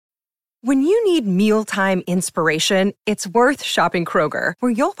When you need mealtime inspiration, it's worth shopping Kroger,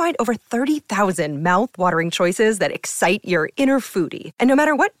 where you'll find over 30,000 mouth-watering choices that excite your inner foodie. And no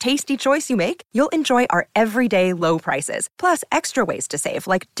matter what tasty choice you make, you'll enjoy our everyday low prices, plus extra ways to save,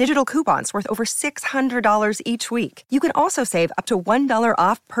 like digital coupons worth over $600 each week. You can also save up to $1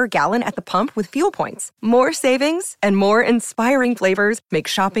 off per gallon at the pump with fuel points. More savings and more inspiring flavors make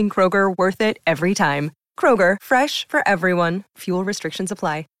shopping Kroger worth it every time. Kroger, fresh for everyone. Fuel restrictions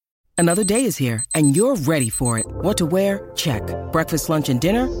apply. Another day is here, and you're ready for it. What to wear? Check. Breakfast, lunch, and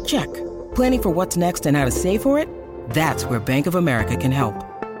dinner? Check. Planning for what's next and how to save for it? That's where Bank of America can help.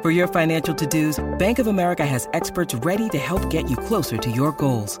 For your financial to-dos, Bank of America has experts ready to help get you closer to your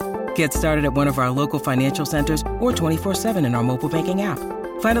goals. Get started at one of our local financial centers or 24/7 in our mobile banking app.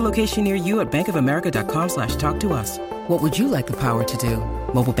 Find a location near you at bankofamerica.com/talktous. What would you like the power to do?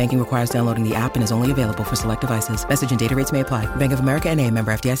 Mobile banking requires downloading the app and is only available for select devices. Message and data rates may apply. Bank of America N.A.,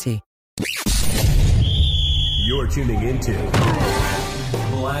 member FDIC. You're tuning into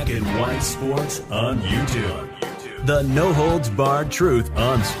Black and White Sports on YouTube. The no-holds-barred truth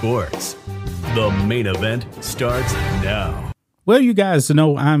on sports. The main event starts now. Well, you guys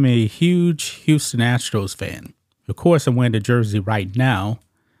know I'm a huge Houston Astros fan. Of course, I'm wearing the jersey right now.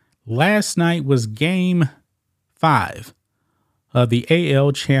 Last night was Game 5 of the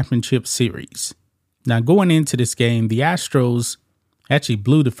AL Championship Series. Now, going into this game, the Astros actually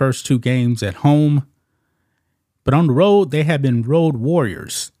blew the first two games at home. But on the road, they have been road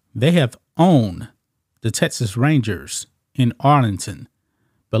warriors. They have owned the Texas Rangers in Arlington.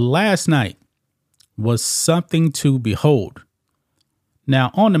 But last night was something to behold. Now,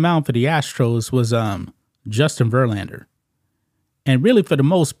 on the mound for the Astros was Justin Verlander. And really, for the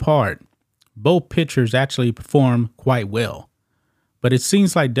most part, both pitchers actually performed quite well. But it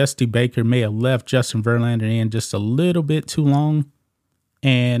seems like Dusty Baker may have left Justin Verlander in just a little bit too long.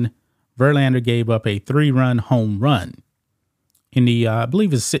 And Verlander gave up a 3-run home run in the, I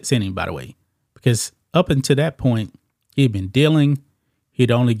believe it's 6th inning, by the way. Because up until that point, he'd been dealing.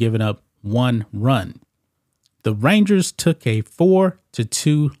 He'd only given up 1 run. The Rangers took a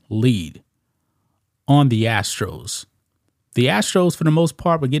 4-2 lead on the Astros. The Astros, for the most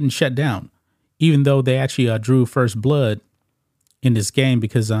part, were getting shut down, even though they actually drew first blood in this game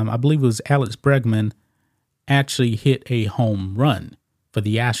because I believe it was Alex Bregman actually hit a home run for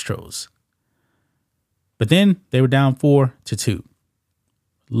the Astros. But then they were down 4-2.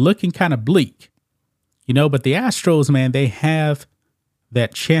 Looking kind of bleak, but the Astros, man, they have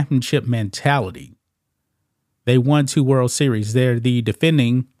that championship mentality. They won 2 World Series. They're the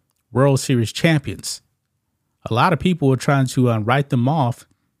defending World Series champions. A lot of people were trying to write them off,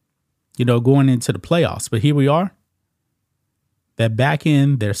 going into the playoffs. But here we are. They're back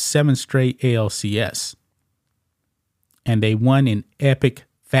in their 7th straight ALCS. And they won in epic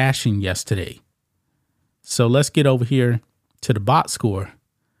fashion yesterday. So let's get over here to the box score.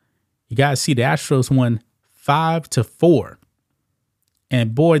 You guys see the Astros won 5-4.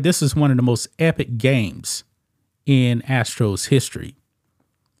 And boy, this is one of the most epic games in Astros history.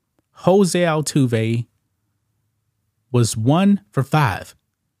 Jose Altuve was 1 for 5,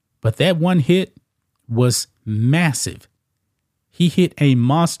 but that one hit was massive. He hit a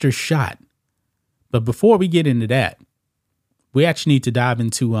monster shot. But before we get into that, we actually need to dive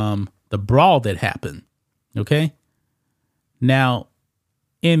into the brawl that happened. Okay? Now,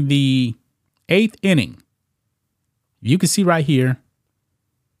 in the 8th inning, you can see right here,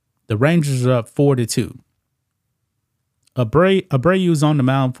 the Rangers are up 4-2. Abreu's on the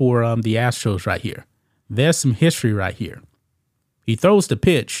mound for the Astros right here. There's some history right here. He throws the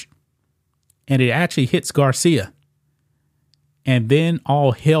pitch, and it actually hits Garcia. And then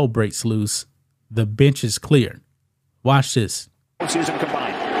all hell breaks loose. The bench is cleared. Watch this. Season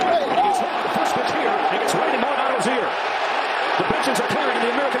combined. The first pitch here, and it's right in Marano's ear. The benches are clearing in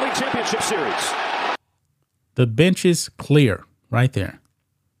the American League Championship Series. The bench is clear right there.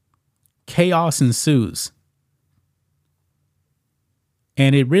 Chaos ensues.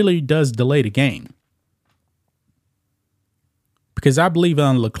 And it really does delay the game. Because I believe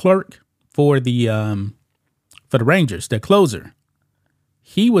Leclerc for the Rangers, their closer,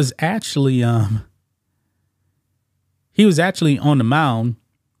 he was actually on the mound.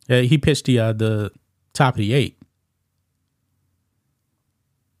 He pitched the top of the 8th.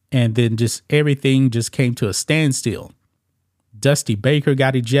 And then just everything just came to a standstill. Dusty Baker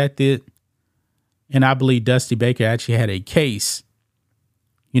got ejected. And I believe Dusty Baker actually had a case,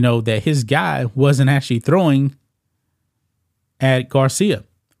 that his guy wasn't actually throwing at Garcia.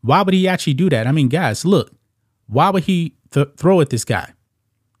 Why would he actually do that? I mean, guys, look, why would he throw at this guy?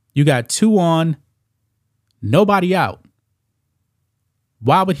 You got 2 on, nobody out.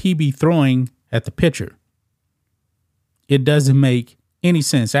 Why would he be throwing at the pitcher? It doesn't make any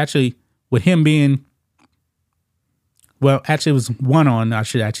sense. Actually, with him being, well, actually it was 1 on, I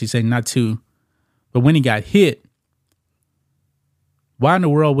should actually say, not 2. But when he got hit, why in the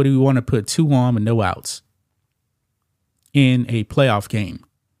world would he want to put 2 on with no outs in a playoff game?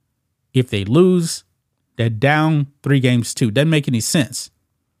 If they lose, they're down 3-2. Doesn't make any sense.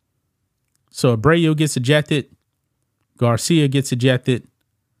 So Abreu gets ejected. Garcia gets ejected.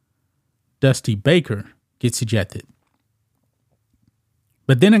 Dusty Baker gets ejected.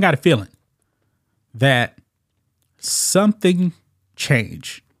 But then I got a feeling that something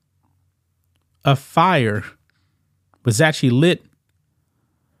changed. A fire was actually lit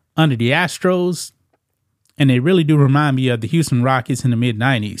under the Astros, and they really do remind me of the Houston Rockets in the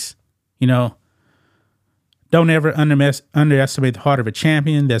mid-90s. You know, don't ever underestimate the heart of a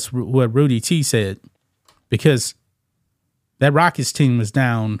champion. That's what Rudy T said, because that Rockets team was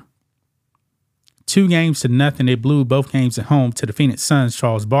down 2-0. They blew both games at home to the Phoenix Suns,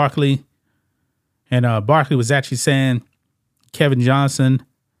 Charles Barkley. And Barkley was actually saying, Kevin Johnson,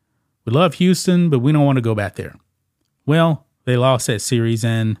 we love Houston, but we don't want to go back there. Well, they lost that series,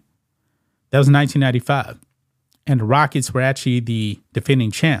 and that was 1995. And the Rockets were actually the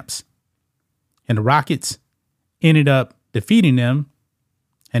defending champs. And the Rockets ended up defeating them,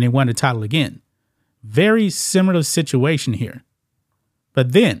 and they won the title again. Very similar situation here.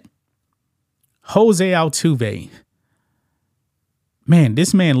 But then, Jose Altuve, man,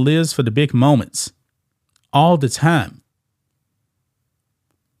 this man lives for the big moments all the time.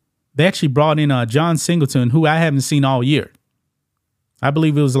 They actually brought in John Singleton, who I haven't seen all year. I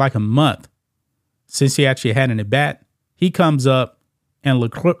believe it was like a month since he actually had an at-bat. He comes up, and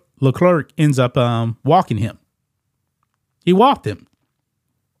Leclerc ends up walking him. He walked him.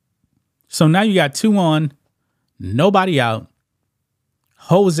 So now you got 2 on, nobody out.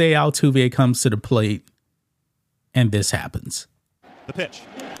 Jose Altuve comes to the plate, and this happens. The pitch.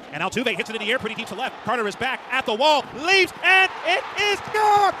 And Altuve hits it in the air pretty deep to left. Carter is back at the wall, leaves, and it is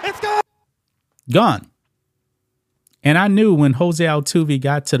gone. It's gone. Gone. And I knew when Jose Altuve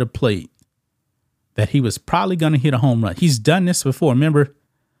got to the plate that he was probably going to hit a home run. He's done this before. Remember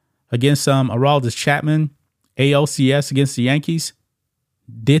against Aroldis Chapman, ALCS against the Yankees?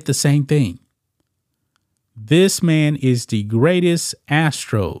 Did the same thing. This man is the greatest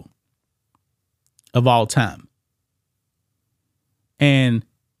Astro of all time. And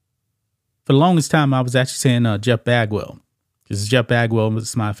for the longest time, I was actually saying Jeff Bagwell, because Jeff Bagwell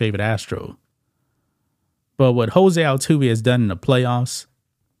was my favorite Astro. But what Jose Altuve has done in the playoffs,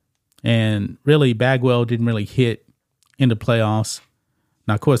 and really Bagwell didn't really hit in the playoffs.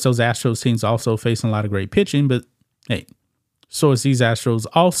 Now, of course, those Astros teams also facing a lot of great pitching, but hey, so is these Astros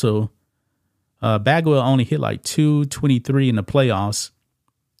also. Bagwell only hit like 223 in the playoffs,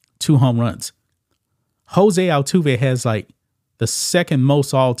 2 home runs. Jose Altuve has like the second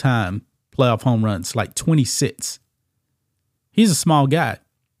most all-time playoff home runs, like 26. He's a small guy.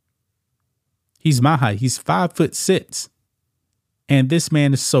 He's my height. He's 5'6". And this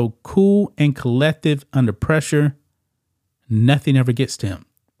man is so cool and collective under pressure. Nothing ever gets to him.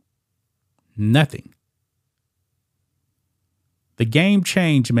 Nothing. The game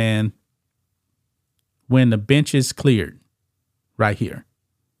changed, man, when the bench is cleared right here.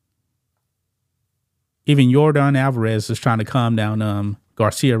 Even Yordan Alvarez is trying to calm down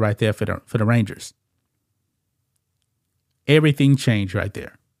Garcia right there for the Rangers. Everything changed right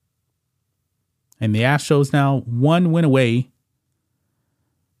there. And the Astros now 1 win away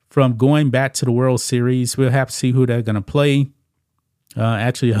from going back to the World Series. We'll have to see who they're going to play.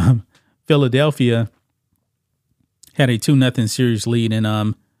 Philadelphia had a 2-0 series lead,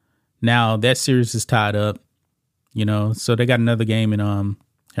 and now that series is tied up. So they got another game in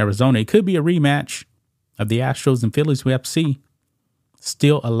Arizona. It could be a rematch of the Astros and Phillies. We have to see.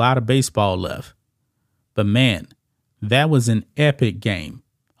 Still a lot of baseball left. But man, that was an epic game.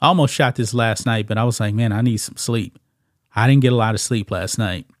 I almost shot this last night, but I was like, man, I need some sleep. I didn't get a lot of sleep last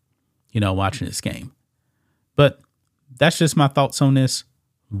night, watching this game. But that's just my thoughts on this.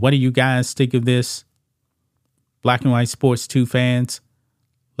 What do you guys think of this? Black and White Sports 2 fans,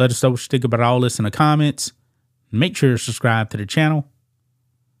 let us know what you think about all this in the comments. Make sure to subscribe to the channel.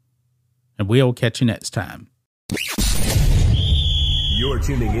 And we'll catch you next time. You're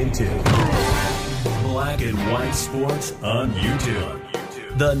tuning into Black and White Sports on YouTube.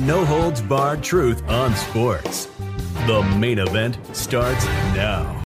 The no-holds-barred truth on sports. The main event starts now.